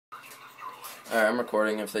Alright, I'm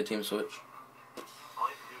recording if they team switch. All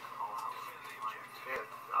you have to do is call out. Yeah,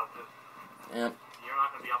 I'll just... Yep. You're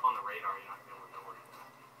not going to be up on the radar. You're not going to be able to know where you're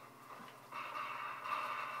at.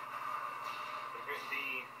 They're going to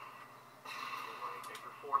be... Like,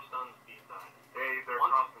 for 4 stuns B-side. Hey, they're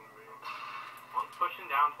crossing me. One's pushing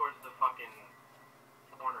down towards the fucking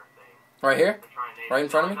corner thing. Right here? Right in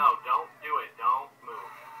front of me? No, don't do it. Don't move.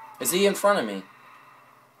 Is he in front of me?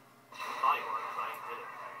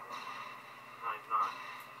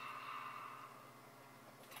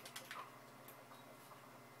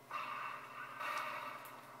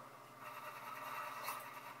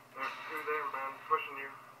 Pushing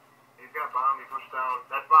you. He's got bomb, he pushed down.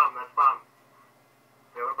 That's bomb, that's bomb.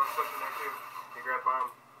 The other one's pushing there too. He grabbed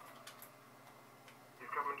bomb.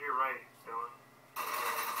 He's coming to your right, Dylan.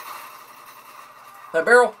 That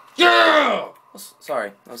barrel? Yeah!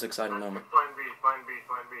 Sorry, that was an exciting moment. Flying B, flying B,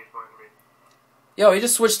 flying B, flying B. Yo, he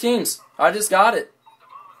just switched teams. I just got it.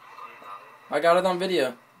 I got it on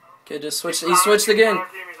video. Kid just switched. He switched again.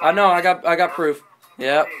 I know, I got proof.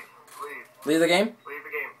 Yep. Leave the game?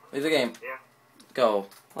 Leave the game. Yeah. Go.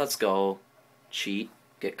 Let's go. Cheat.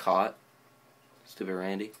 Get caught. Stupid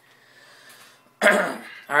Randy.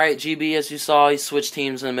 Alright, GB, as you saw, he switched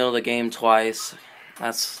teams in the middle of the game twice.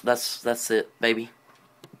 That's it, baby.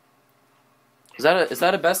 Is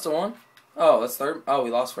that a best of 1? Oh, that's third. Oh, we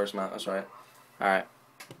lost first match. That's right. Alright.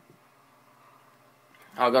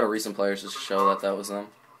 I'll go to recent players just to show that was them.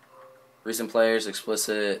 Recent players,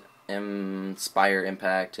 explicit, inspire,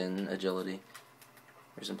 impact, and agility.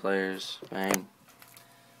 Recent players, bang.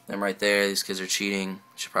 Them right there, these kids are cheating.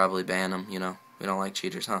 Should probably ban them, you know. We don't like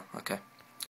cheaters, huh? Okay.